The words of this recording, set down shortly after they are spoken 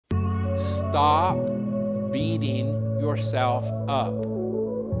Stop beating yourself up.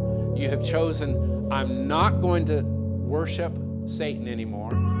 You have chosen, I'm not going to worship Satan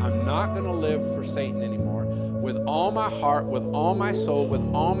anymore. I'm not going to live for Satan anymore. With all my heart, with all my soul, with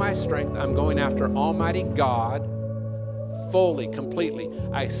all my strength, I'm going after Almighty God fully, completely.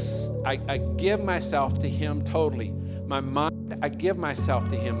 I give myself to Him totally. My mind, I give myself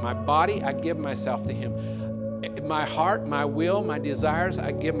to Him. My body, I give myself to Him. My heart, my will, my desires,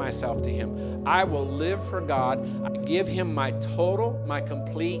 I give myself to Him. I will live for God. I give Him my total, my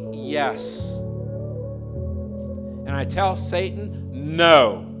complete yes. And I tell Satan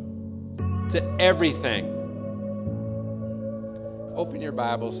no to everything. Open your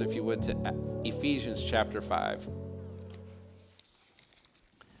Bibles, if you would, to Ephesians chapter 5.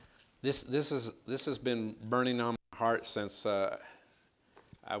 This has been burning on my heart since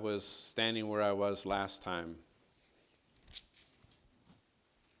I was standing where I was last time.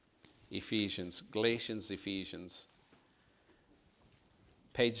 Galatians, Ephesians.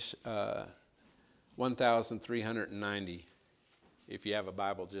 Page 1390, if you have a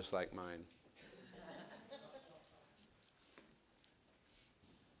Bible just like mine.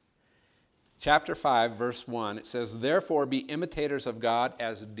 Chapter 5, verse 1, it says, therefore be imitators of God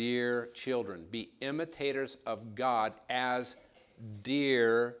as dear children. Be imitators of God as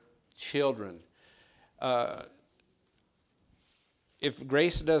dear children. If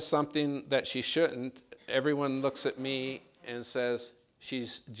Grace does something that she shouldn't, everyone looks at me and says,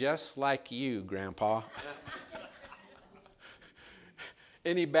 she's just like you, Grandpa.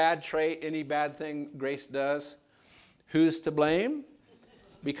 Any bad trait, any bad thing Grace does, who's to blame?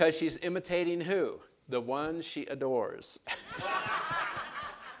 Because she's imitating who? The one she adores.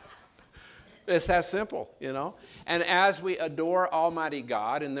 It's that simple, you know. And as we adore Almighty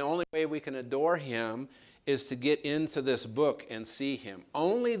God, and the only way we can adore Him is to get into this book and see Him.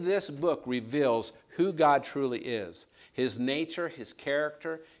 Only this book reveals who God truly is. His nature, His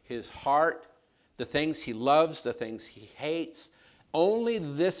character, His heart, the things He loves, the things He hates. Only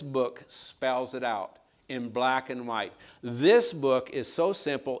this book spells it out in black and white. This book is so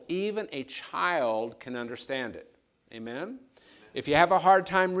simple, even a child can understand it. Amen? If you have a hard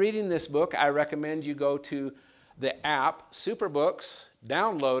time reading this book, I recommend you go to the app, Superbooks,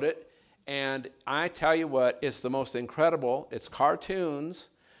 download it, and I tell you what, it's the most incredible. It's cartoons,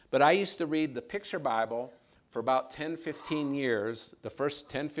 but I used to read the Picture Bible for about 10, 15 years, the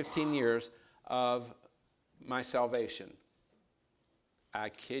first 10, 15 years of my salvation. I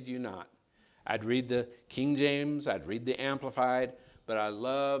kid you not. I'd read the King James, I'd read the Amplified, but I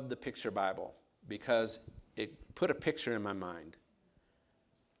loved the Picture Bible because it put a picture in my mind.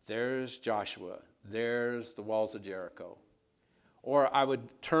 There's Joshua, there's the walls of Jericho. Or I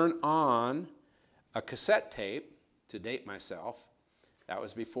would turn on a cassette tape, to date myself. That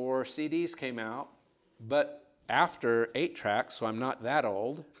was before CDs came out, but after 8-tracks, so I'm not that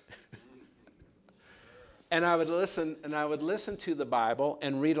old. And I would listen to the Bible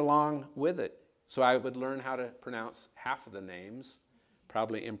and read along with it. So I would learn how to pronounce half of the names,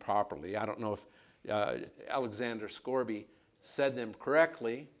 probably improperly. I don't know if Alexander Scorby said them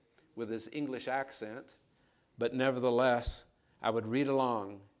correctly with his English accent, but nevertheless, I would read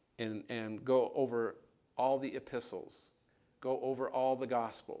along and go over all the epistles, go over all the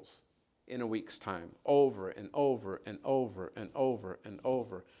Gospels in a week's time, over and over and over and over and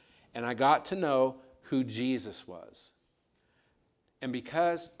over. And I got to know who Jesus was. And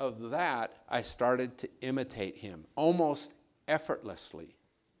because of that, I started to imitate Him almost effortlessly.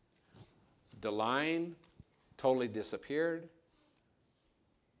 The lying totally disappeared.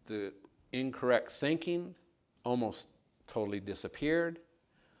 The incorrect thinking almost totally disappeared.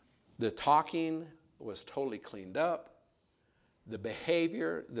 The talking was totally cleaned up. The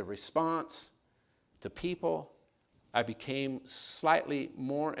behavior, the response to people, I became slightly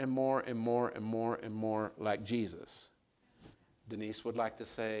more and more and more and more and more like Jesus. Denise would like to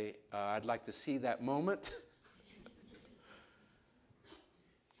say, I'd like to see that moment.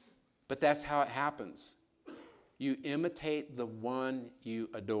 But that's how it happens. You imitate the one you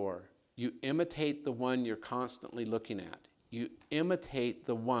adore. You imitate the one you're constantly looking at. You imitate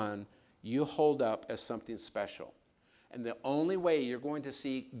the one you hold up as something special. And the only way you're going to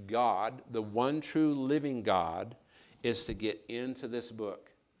see God, the one true living God, is to get into this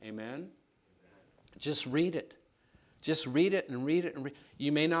book. Amen? Just read it. Just read it and read it and read.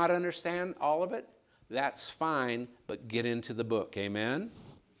 You may not understand all of it. That's fine, but get into the book. Amen?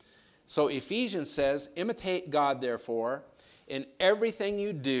 So Ephesians says, imitate God, therefore, in everything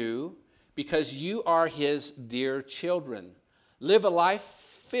you do, because you are His dear children. Live a life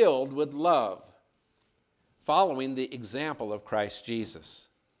filled with love, following the example of Christ Jesus.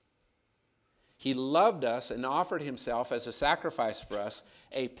 He loved us and offered himself as a sacrifice for us,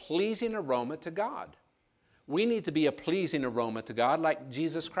 a pleasing aroma to God. We need to be a pleasing aroma to God like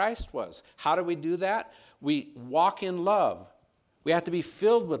Jesus Christ was. How do we do that? We walk in love. We have to be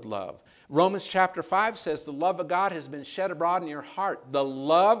filled with love. Romans chapter 5 says the love of God has been shed abroad in your heart. The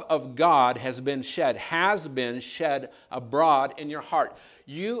love of God has been shed abroad in your heart.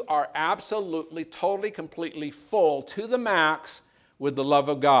 You are absolutely, totally, completely full to the max with the love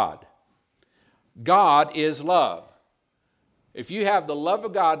of God. God is love. If you have the love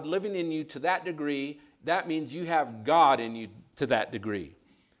of God living in you to that degree, that means you have God in you to that degree.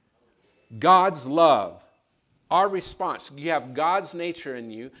 God's love. Our response, you have God's nature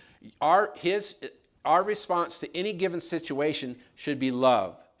in you. Our response to any given situation should be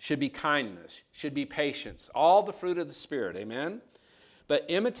love, should be kindness, should be patience, all the fruit of the Spirit, amen? But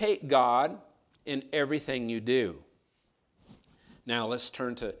imitate God in everything you do. Now let's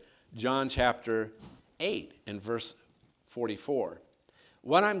turn to John chapter 8 and verse 44.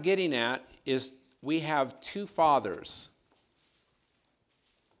 What I'm getting at is we have two fathers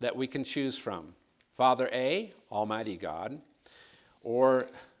that we can choose from. Father A, Almighty God, or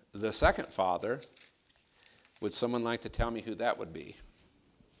the second father. Would someone like to tell me who that would be?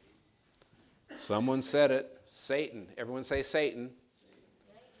 Someone said it. Satan. Everyone say Satan.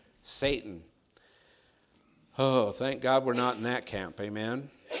 Satan. Oh, thank God we're not in that camp. Amen.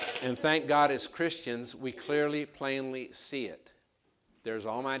 And thank God as Christians, we clearly, plainly see it. There's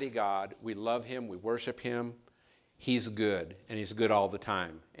Almighty God. We love him. We worship him. He's good, and he's good all the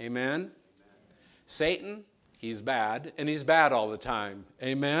time. Amen? Satan, he's bad, and he's bad all the time.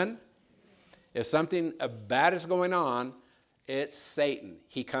 Amen? If something bad is going on, it's Satan.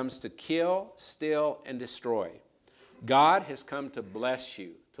 He comes to kill, steal, and destroy. God has come to bless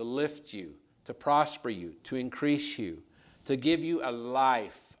you, to lift you, to prosper you, to increase you, to give you a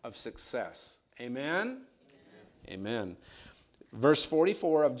life of success. Amen? Amen. Verse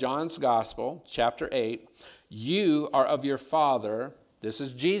 44 of John's Gospel, chapter 8, you are of your father. This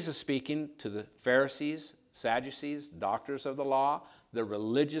is Jesus speaking to the Pharisees, Sadducees, doctors of the law, the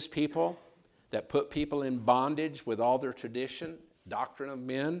religious people that put people in bondage with all their tradition, doctrine of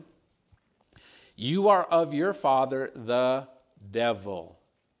men. You are of your father, the devil,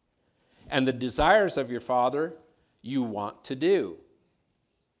 and the desires of your father you want to do.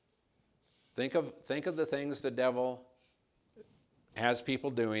 Think of the things the devil has people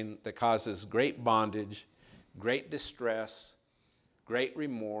doing that causes great bondage, great distress, great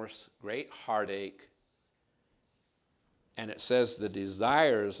remorse, great heartache. And it says the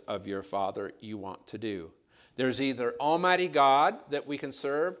desires of your father you want to do. There's either Almighty God that we can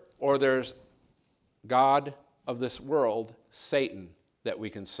serve, or there's God of this world, Satan, that we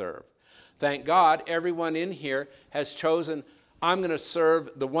can serve. Thank God everyone in here has chosen, I'm going to serve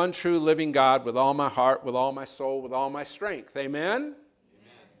the one true living God with all my heart, with all my soul, with all my strength. Amen? Amen.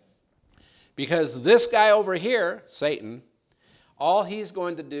 Because this guy over here, Satan, all he's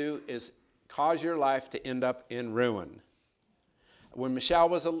going to do is cause your life to end up in ruin. When Michelle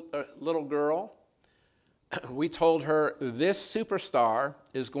was a little girl, we told her this superstar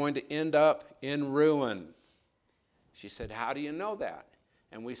is going to end up in ruin. She said, how do you know that?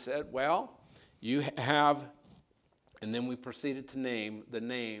 And we said, well, you have, and then we proceeded to name the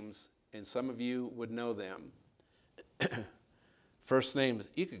names, and some of you would know them. First names,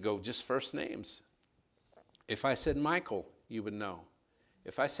 you could go just first names. If I said Michael, you would know.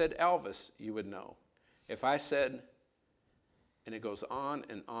 If I said Elvis, you would know. If I said, and it goes on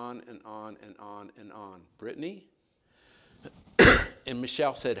and on and on and on and on. Brittany? And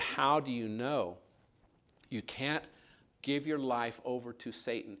Michelle said, how do you know? You can't give your life over to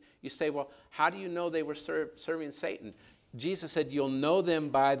Satan. You say, well, how do you know they were serving Satan? Jesus said, you'll know them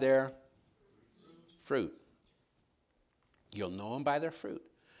by their fruit. You'll know them by their fruit.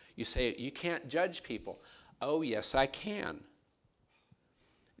 You say, you can't judge people. Oh, yes, I can.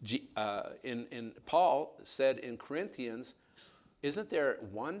 Paul said in Corinthians, isn't there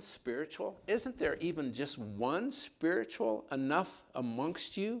even just one spiritual enough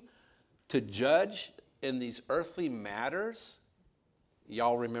amongst you to judge in these earthly matters?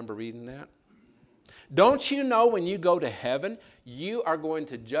 Y'all remember reading that? Don't you know when you go to heaven, you are going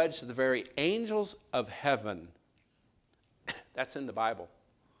to judge the very angels of heaven? That's in the Bible.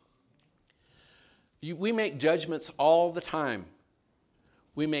 We make judgments all the time.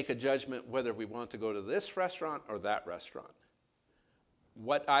 We make a judgment whether we want to go to this restaurant or that restaurant.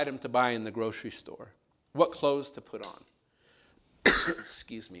 What item to buy in the grocery store. What clothes to put on.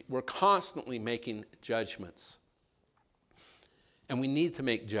 Excuse me. We're constantly making judgments. And we need to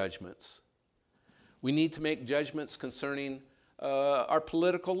make judgments. We need to make judgments concerning our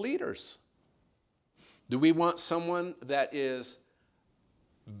political leaders. Do we want someone that is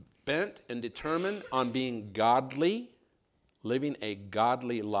bent and determined on being godly, living a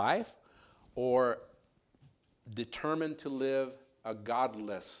godly life, or determined to live a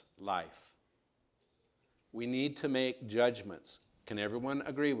godless life? We need to make judgments. Can everyone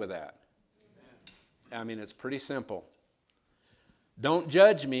agree with that? Amen. I mean, it's pretty simple. Don't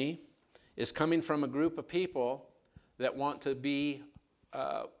judge me is coming from a group of people that want to be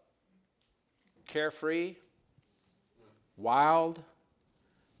carefree, wild,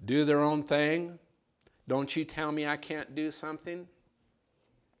 do their own thing. Don't you tell me I can't do something.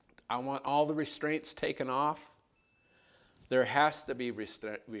 I want all the restraints taken off. There has to be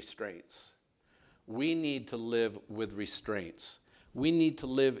restraints. We need to live with restraints. We need to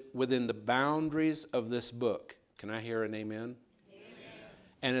live within the boundaries of this book. Can I hear an amen? Amen.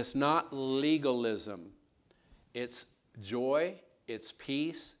 And it's not legalism. It's joy, it's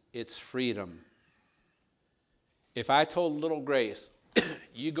peace, it's freedom. If I told little Grace,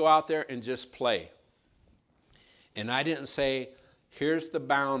 you go out there and just play, and I didn't say, here's the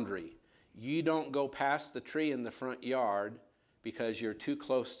boundary. You don't go past the tree in the front yard because you're too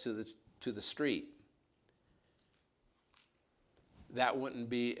close to the street. That wouldn't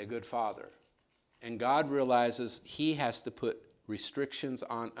be a good father. And God realizes he has to put restrictions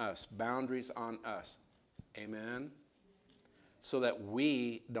on us, boundaries on us. Amen? So that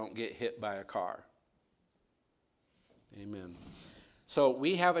we don't get hit by a car. Amen. So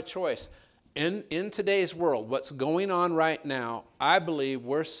we have a choice. In today's world, what's going on right now, I believe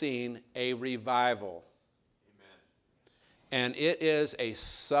we're seeing a revival. And it is a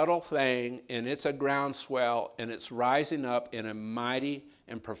subtle thing, and it's a groundswell, and it's rising up in a mighty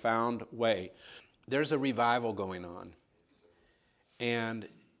and profound way. There's a revival going on. And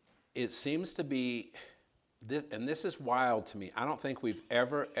it seems to be, and this is wild to me. I don't think we've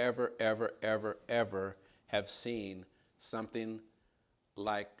ever have seen something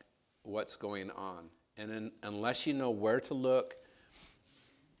like what's going on. And unless you know where to look,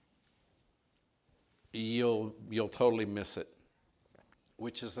 you'll totally miss it,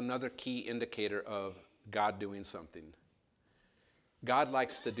 which is another key indicator of God doing something. God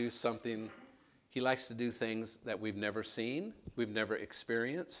likes to do something. He likes to do things that we've never seen, we've never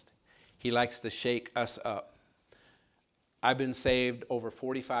experienced. He likes to shake us up. I've been saved over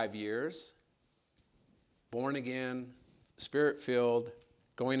 45 years, born again, Spirit-filled,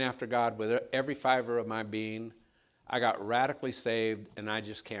 going after God with every fiber of my being. I got radically saved, and I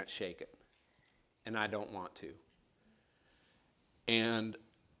just can't shake it. And I don't want to. And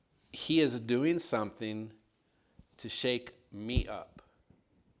he is doing something to shake me up.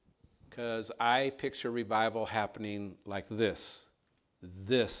 Because I picture revival happening like this.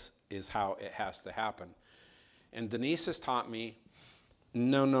 This is how it has to happen. And Denise has taught me,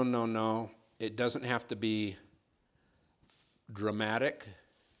 no. It doesn't have to be dramatic,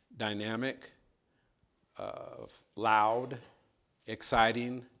 dynamic, loud,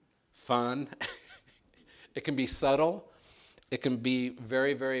 exciting, fun. It can be subtle. It can be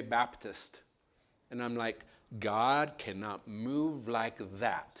very, very Baptist. And I'm like, God cannot move like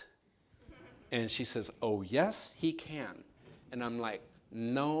that. And she says, oh, yes, he can. And I'm like,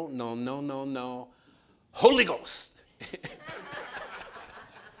 no. Holy Ghost.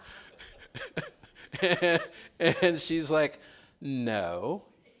 And she's like, no,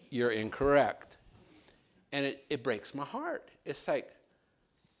 you're incorrect. And it breaks my heart. It's like,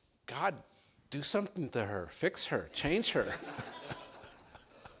 God, do something to her, fix her, change her.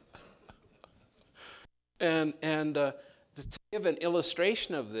 And to give an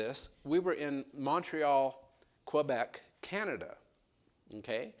illustration of this, we were in Montreal, Quebec, Canada,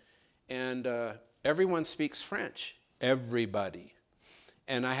 okay? And everyone speaks French, everybody.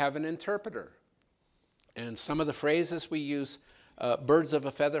 And I have an interpreter. And some of the phrases we use, birds of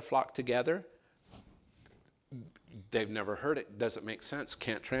a feather flock together, they've never heard it, doesn't make sense,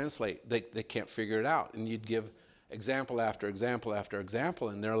 can't translate, they can't figure it out. And you'd give example after example after example,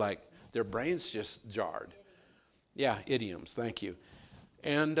 and they're like, their brains just jarred. Yeah, idioms, thank you.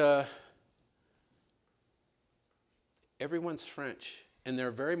 And everyone's French, and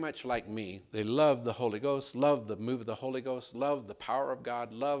they're very much like me. They love the Holy Ghost, love the move of the Holy Ghost, love the power of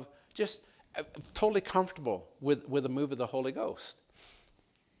God, love just totally comfortable with the move of the Holy Ghost.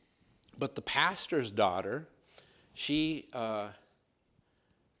 But the pastor's daughter, she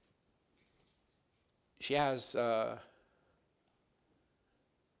has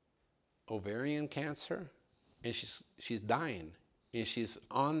ovarian cancer, and she's dying, and she's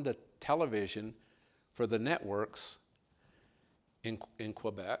on the television for the networks in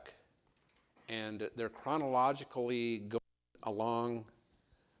Quebec, and they're chronologically going along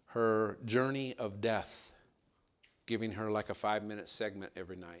her journey of death, giving her like a 5-minute segment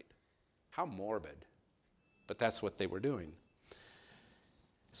every night. How morbid. But that's what they were doing.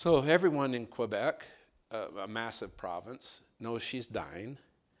 So everyone in Quebec, a massive province, knows she's dying,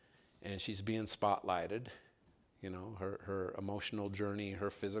 and she's being spotlighted, you know, her emotional journey, her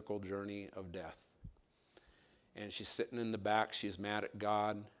physical journey of death. And she's sitting in the back, she's mad at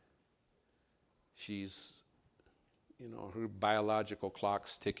God. She's, you know, her biological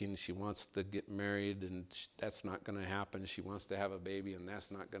clock's ticking. She wants to get married, and that's not going to happen. She wants to have a baby, and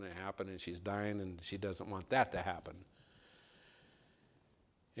that's not going to happen. And she's dying, and she doesn't want that to happen.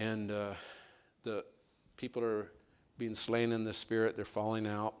 And the people are being slain in the spirit. They're falling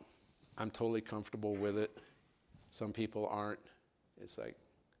out. I'm totally comfortable with it. Some people aren't. It's like,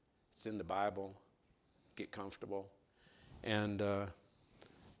 it's in the Bible. Get comfortable. And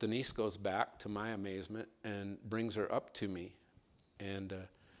Denise goes back, to my amazement, and brings her up to me. And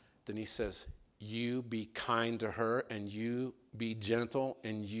Denise says, you be kind to her, and you be gentle,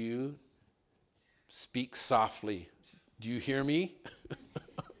 and you speak softly. Do you hear me?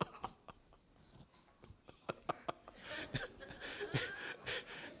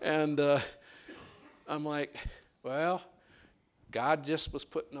 And I'm like, well, God just was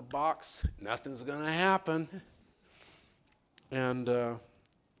put in a box. Nothing's going to happen. And so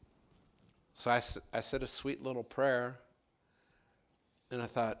I said a sweet little prayer. And I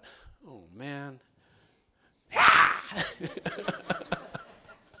thought, oh, man.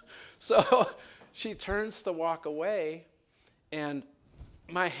 So she turns to walk away. And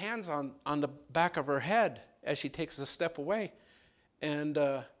my hand's on the back of her head as she takes a step away. And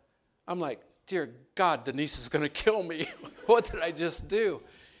I'm like, dear God, Denise is going to kill me. What did I just do?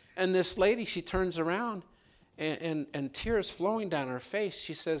 And this lady, she turns around, and tears flowing down her face.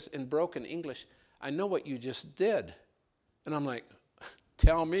 She says in broken English, I know what you just did. And I'm like,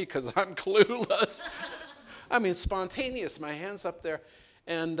 tell me, because I'm clueless. I mean, spontaneous. My hand's up there.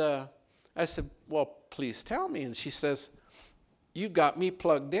 And I said, well, please tell me. And she says, you got me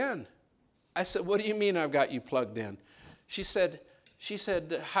plugged in. I said, what do you mean I've got you plugged in? She said,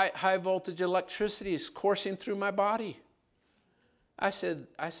 high voltage electricity is coursing through my body. I said,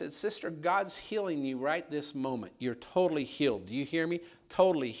 sister, God's healing you right this moment. You're totally healed. Do you hear me?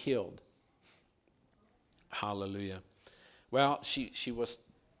 Totally healed. Hallelujah. Well, she was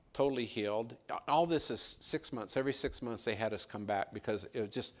totally healed. All this is 6 months. Every 6 months they had us come back because it was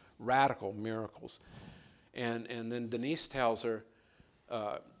just radical miracles. And then Denise tells her,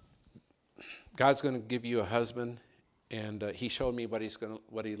 God's going to give you a husband. And he showed me what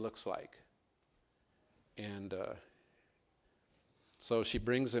he looks like. And so she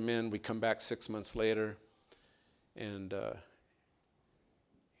brings him in. We come back 6 months later. And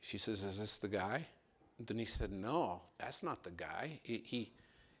she says, is this the guy? And Denise said, no, that's not the guy. He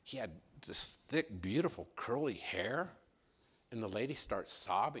had this thick, beautiful, curly hair. And the lady starts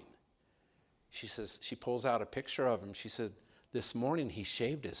sobbing. She says, she pulls out a picture of him. She said, this morning he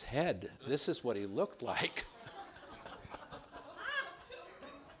shaved his head. This is what he looked like.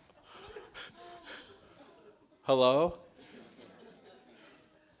 Hello?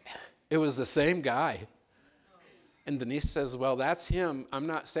 It was the same guy. And Denise says, well, that's him. I'm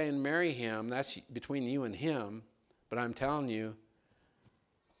not saying marry him. That's between you and him. But I'm telling you,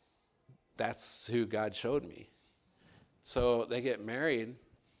 that's who God showed me. So they get married.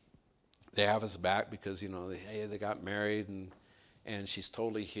 They have us back because, you know, they got married, and she's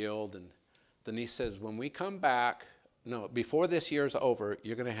totally healed. And Denise says, when we come back, no, before this year's over,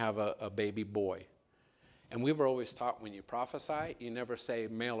 you're going to have a baby boy. And we were always taught when you prophesy, you never say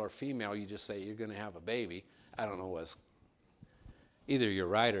male or female, you just say you're going to have a baby. I don't know what's, either you're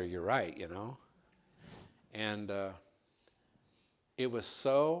right or you're right, you know. And it was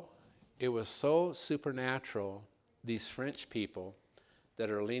so supernatural, these French people that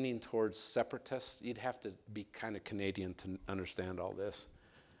are leaning towards separatists. You'd have to be kind of Canadian to understand all this.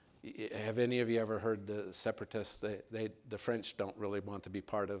 Have any of you ever heard the separatists? The French don't really want to be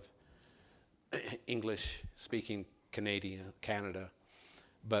part of English-speaking Canada,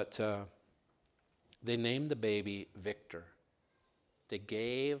 but they named the baby Victor.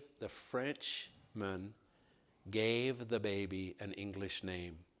 The Frenchman gave the baby an English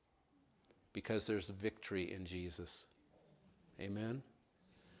name because there's victory in Jesus. Amen?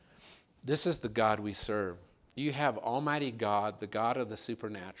 This is the God we serve. You have Almighty God, the God of the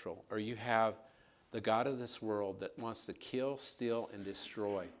supernatural, or you have the God of this world that wants to kill, steal, and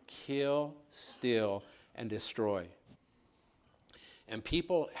destroy. Kill, steal, and destroy. And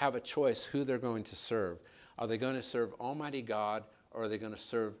people have a choice who they're going to serve. Are they going to serve Almighty God, or are they going to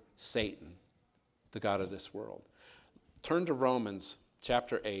serve Satan, the God of this world? Turn to Romans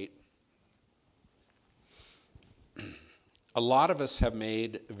chapter 8. A lot of us have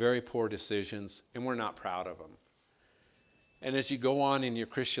made very poor decisions, and we're not proud of them. And as you go on in your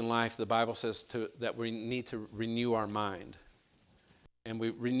Christian life, the Bible says that we need to renew our mind. And we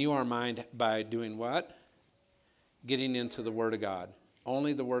renew our mind by doing what? Getting into the Word of God.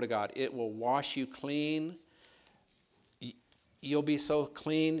 Only the Word of God. It will wash you clean. You'll be so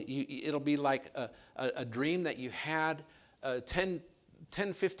clean. It'll be like a dream that you had 10,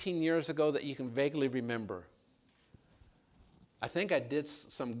 15 years ago that you can vaguely remember. I think I did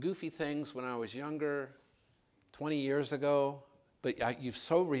some goofy things when I was younger, 20 years ago, but you've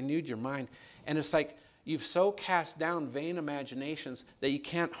so renewed your mind. And it's like you've so cast down vain imaginations that you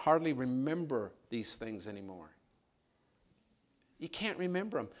can't hardly remember these things anymore. You can't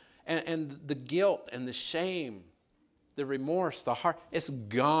remember them. And the guilt and the shame, the remorse, the heart, it's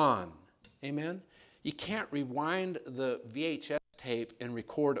gone. Amen? You can't rewind the VHS tape and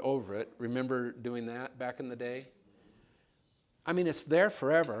record over it. Remember doing that back in the day? I mean, it's there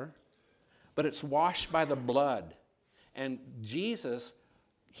forever, but it's washed by the blood. And Jesus,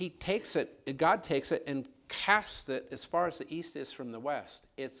 he takes it, God takes it and casts it as far as the east is from the west.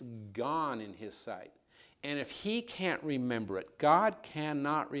 It's gone in his sight. And if he can't remember it, God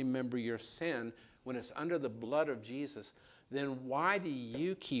cannot remember your sin when it's under the blood of Jesus, then why do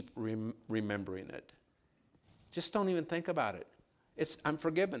you keep remembering it? Just don't even think about it. I'm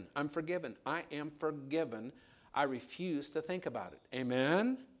forgiven. I'm forgiven. I am forgiven. I refuse to think about it.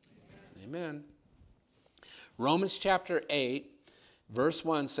 Amen? Amen. Romans chapter 8, verse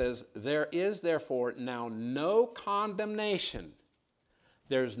 1 says, there is therefore now no condemnation.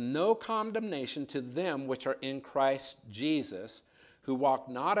 There's no condemnation to them which are in Christ Jesus, who walk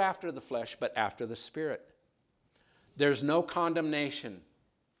not after the flesh, but after the Spirit. There's no condemnation.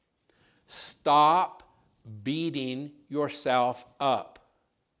 Stop beating yourself up.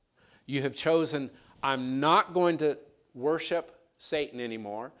 You have chosen, I'm not going to worship Satan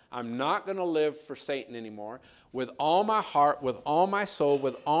anymore. I'm not going to live for Satan anymore. With all my heart, with all my soul,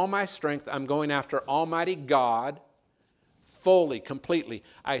 with all my strength, I'm going after Almighty God fully, completely.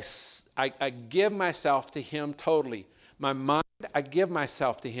 I give myself to him totally. My mind, I give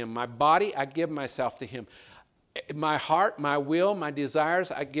myself to him. My body, I give myself to him. My heart, my will, my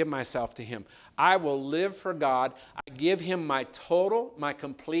desires, I give myself to him. I will live for God. I give him my total, my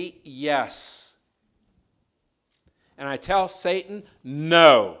complete yes. And I tell Satan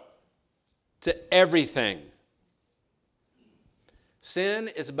no to everything. Sin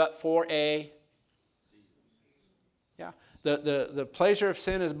is but for a, the pleasure of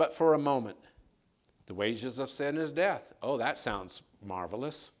sin is but for a moment. The wages of sin is death. Oh, that sounds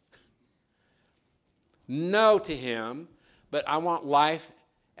marvelous. No to him, but I want life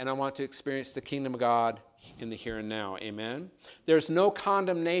and I want to experience the kingdom of God in the here and now. Amen? There's no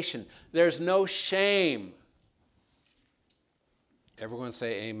condemnation. There's no shame. Everyone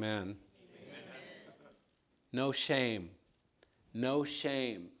say amen. Amen. No shame. No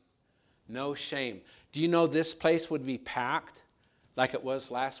shame. No shame. Do you know this place would be packed like it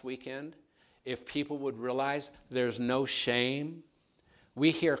was last weekend if people would realize there's no shame?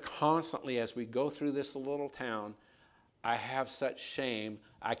 We hear constantly as we go through this little town, I have such shame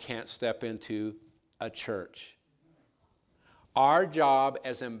I can't step into a church. Our job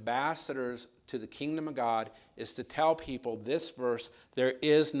as ambassadors to the kingdom of God is to tell people this verse, there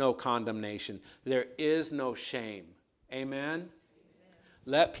is no condemnation. There is no shame. Amen?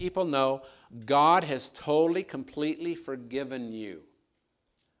 Let people know God has totally, completely forgiven you.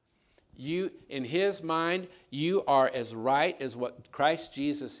 You, in his mind, you are as right as what Christ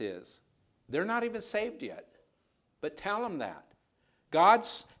Jesus is. They're not even saved yet, but tell them that. God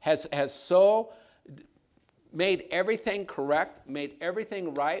has so made everything correct, made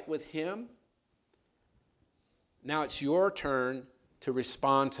everything right with him. Now it's your turn to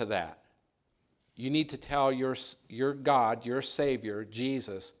respond to that. You need to tell your God, your Savior,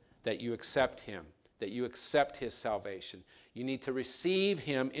 Jesus, that you accept him, that you accept his salvation. You need to receive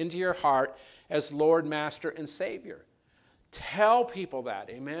him into your heart as Lord, Master, and Savior. Tell people that,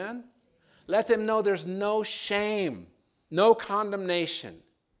 amen? Let them know there's no shame, no condemnation.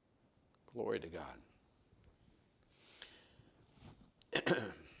 Glory to God.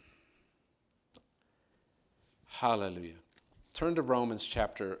 Hallelujah. Turn to Romans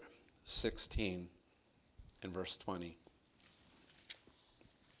chapter 16 and verse 20.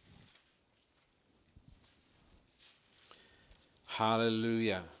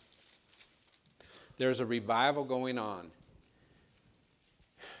 Hallelujah. There's a revival going on.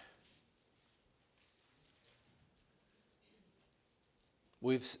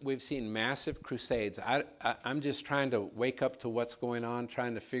 We've seen massive crusades. I'm just trying to wake up to what's going on,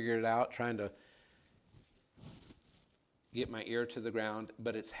 trying to figure it out, trying to get my ear to the ground,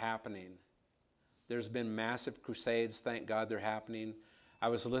 but it's happening. There's been massive crusades. Thank God they're happening. I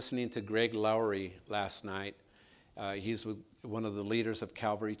was listening to Greg Lowry last night. He's with one of the leaders of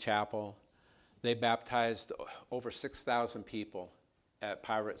Calvary Chapel. They baptized over 6,000 people at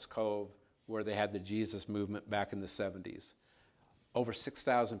Pirates Cove, where they had the Jesus movement back in the 70s. Over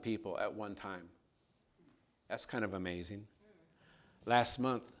 6,000 people at one time. That's kind of amazing. Last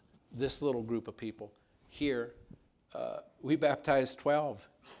month, this little group of people here, we baptized 12,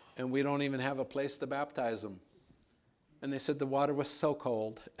 and we don't even have a place to baptize them. And they said the water was so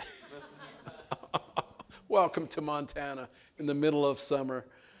cold. Welcome to Montana in the middle of summer.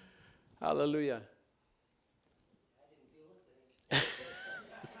 Hallelujah.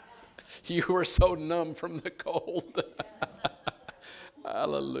 You were so numb from the cold.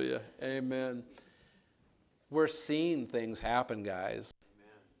 Hallelujah. Amen. We're seeing things happen, guys.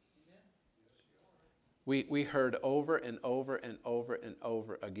 We heard over and over and over and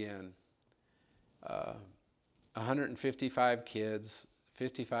over again. 155 kids,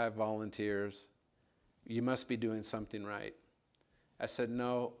 55 volunteers. You must be doing something right. I said,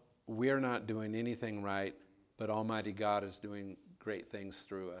 no, we're not doing anything right, but Almighty God is doing great things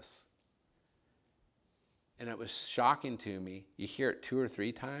through us. And it was shocking to me. You hear it 2 or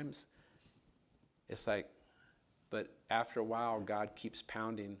 3 times. It's like, but after a while, God keeps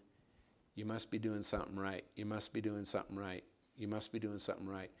pounding. You must be doing something right. You must be doing something right. You must be doing something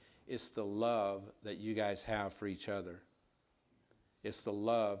right. It's the love that you guys have for each other. It's the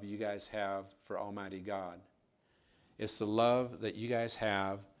love you guys have for Almighty God. It's the love that you guys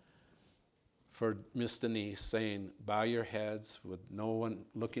have for Miss Denise saying, bow your heads with no one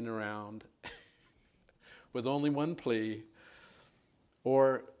looking around, with only one plea.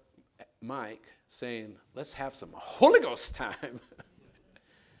 Or Mike saying, let's have some Holy Ghost time.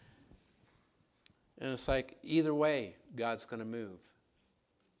 And it's like, either way, God's going to move.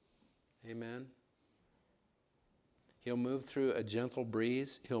 Amen. He'll move through a gentle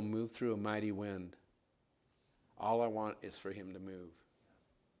breeze. He'll move through a mighty wind. All I want is for him to move.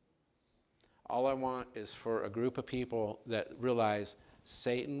 All I want is for a group of people that realize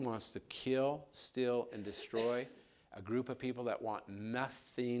Satan wants to kill, steal, and destroy. A group of people that want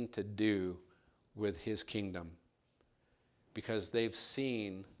nothing to do with his kingdom because they've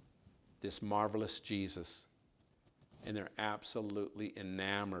seen this marvelous Jesus and they're absolutely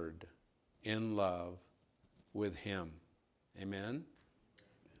enamored, in love with him. Amen?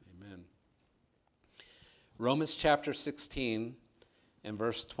 Amen. Romans chapter 16 and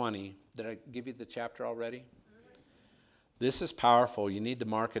verse 20. Did I give you the chapter already? This is powerful. You need to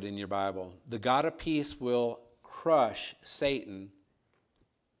mark it in your Bible. The God of peace will crush Satan,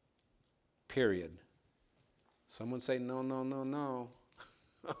 period. Someone say, no, no, no, no.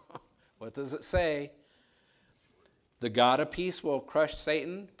 What does it say? The God of peace will crush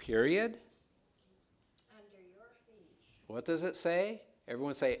Satan, period. Under your feet. What does it say?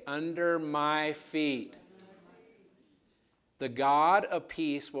 Everyone say, under my feet. The God of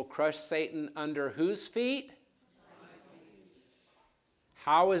peace will crush Satan under whose feet?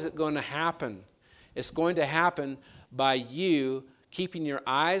 How is it going to happen? It's going to happen by you keeping your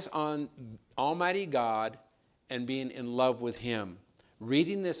eyes on Almighty God and being in love with him.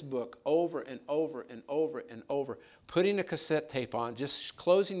 Reading this book over and over and over and over. Putting a cassette tape on, just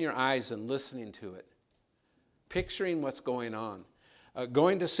closing your eyes and listening to it. Picturing what's going on.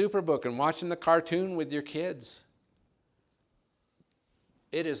 Going to Superbook and watching the cartoon with your kids.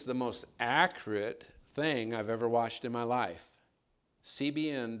 It is the most accurate thing I've ever watched in my life.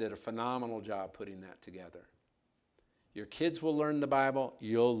 CBN did a phenomenal job putting that together. Your kids will learn the Bible,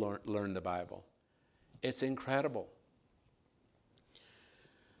 you'll learn the Bible. It's incredible.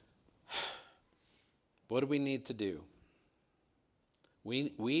 What do we need to do?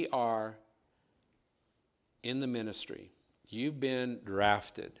 We are in the ministry. You've been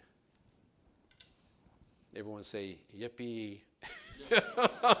drafted. Everyone say, yippee.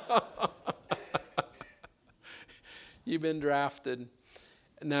 You've been drafted.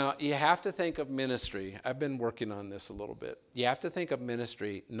 Now, you have to think of ministry. I've been working on this a little bit. You have to think of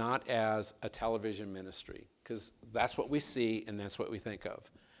ministry not as a television ministry, because that's what we see and that's what we think of.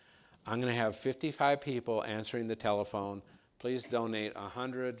 I'm going to have 55 people answering the telephone. Please donate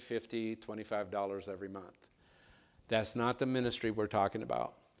 $150, $25 every month. That's not the ministry we're talking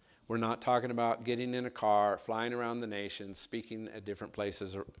about. We're not talking about getting in a car, flying around the nation, speaking at different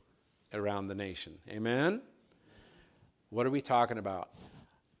places around the nation. Amen? What are we talking about?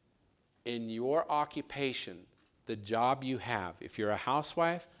 In your occupation, the job you have. If you're a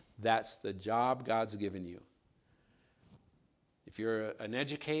housewife, that's the job God's given you. If you're an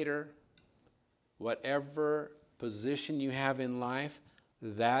educator, whatever position you have in life,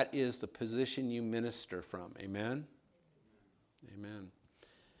 that is the position you minister from. Amen? Amen.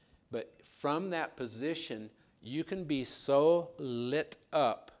 But from that position, you can be so lit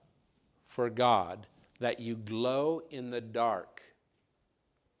up for God that you glow in the dark.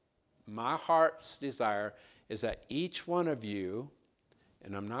 My heart's desire is that each one of you,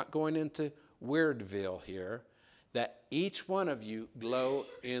 and I'm not going into Weirdville here, that each one of you glow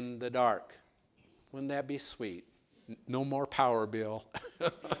in the dark. Wouldn't that be sweet? No more power bill.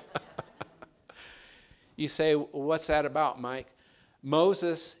 You say, what's that about, Mike?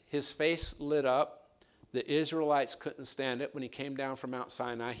 Moses, his face lit up. The Israelites couldn't stand it. When he came down from Mount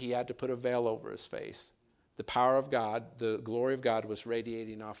Sinai, he had to put a veil over his face. The power of God, the glory of God was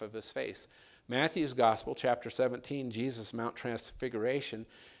radiating off of his face. Matthew's Gospel, chapter 17, Jesus, Mount Transfiguration.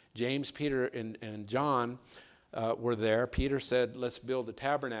 James, Peter, and John were there. Peter said, let's build a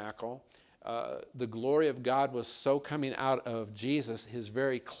tabernacle. The glory of God was so coming out of Jesus, his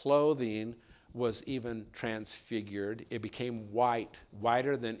very clothing was even transfigured. It became white,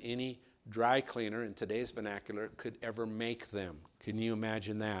 whiter than any dry cleaner in today's vernacular could ever make them. Can you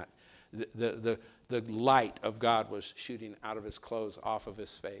imagine that? The light of God was shooting out of his clothes, off of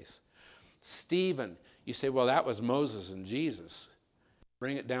his face. Stephen, you say, well, that was Moses and Jesus.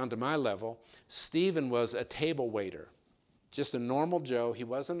 Bring it down to my level. Stephen was a table waiter, just a normal Joe. He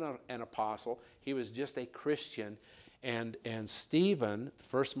wasn't an apostle. He was just a Christian. And Stephen, the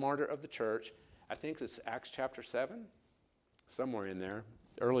first martyr of the church, I think it's Acts chapter 7, somewhere in there,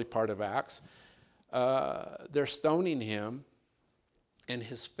 early part of Acts. They're stoning him, and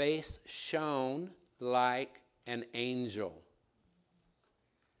his face shone like an angel.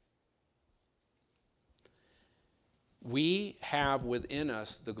 We have within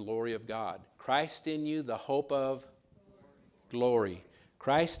us the glory of God. Christ in you, the hope of glory.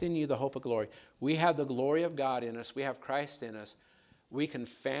 Christ in you, the hope of glory. We have the glory of God in us. We have Christ in us. We can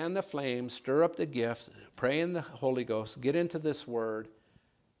fan the flame, stir up the gift, pray in the Holy Ghost, get into this word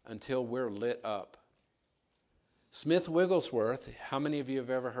until we're lit up. Smith Wigglesworth, how many of you have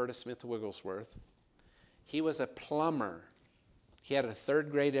ever heard of Smith Wigglesworth? He was a plumber. He had a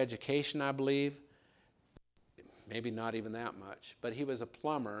third-grade education, I believe. Maybe not even that much. But he was a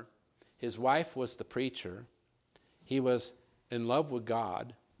plumber. His wife was the preacher. He was in love with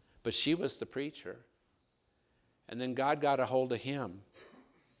God, but she was the preacher. And then God got a hold of him.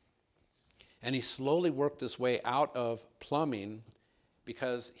 And he slowly worked his way out of plumbing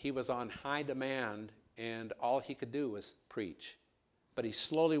because he was on high demand and all he could do was preach. But he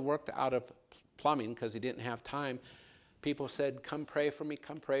slowly worked out of plumbing because he didn't have time. People said, come pray for me,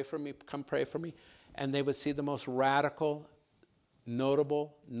 come pray for me, come pray for me. And they would see the most radical,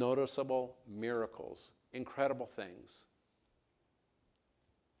 notable, noticeable miracles, incredible things.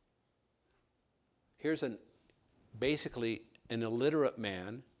 Here's basically an illiterate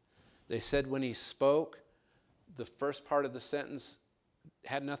man. They said when he spoke, the first part of the sentence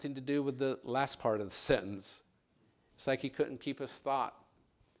had nothing to do with the last part of the sentence. It's like he couldn't keep his thought.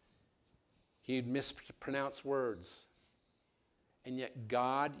 He'd mispronounce words. And yet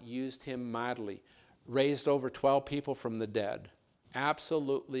God used him mightily. Raised over 12 people from the dead.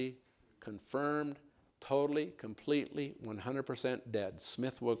 Absolutely confirmed, totally, completely, 100% dead.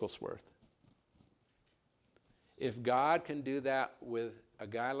 Smith Wigglesworth. If God can do that with a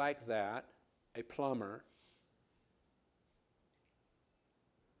guy like that, a plumber,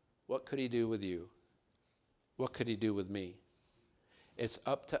 what could he do with you? What could he do with me? It's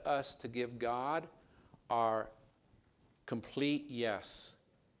up to us to give God our complete yes.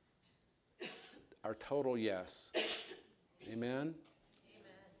 Our total yes. Amen? Amen.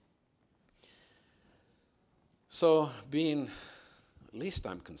 So being, at least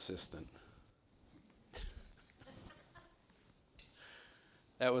I'm consistent.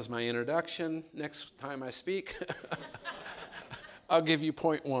 That was my introduction. Next time I speak, I'll give you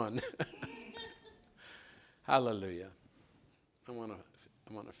point 1. Hallelujah. I want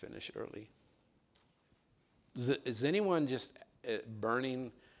to finish early. Is anyone just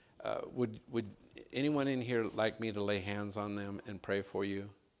burning? Would anyone in here like me to lay hands on them and pray for you?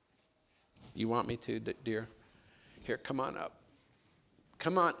 You want me to, dear? Here, come on up.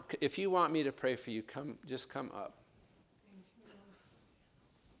 Come on. If you want me to pray for you, just come up.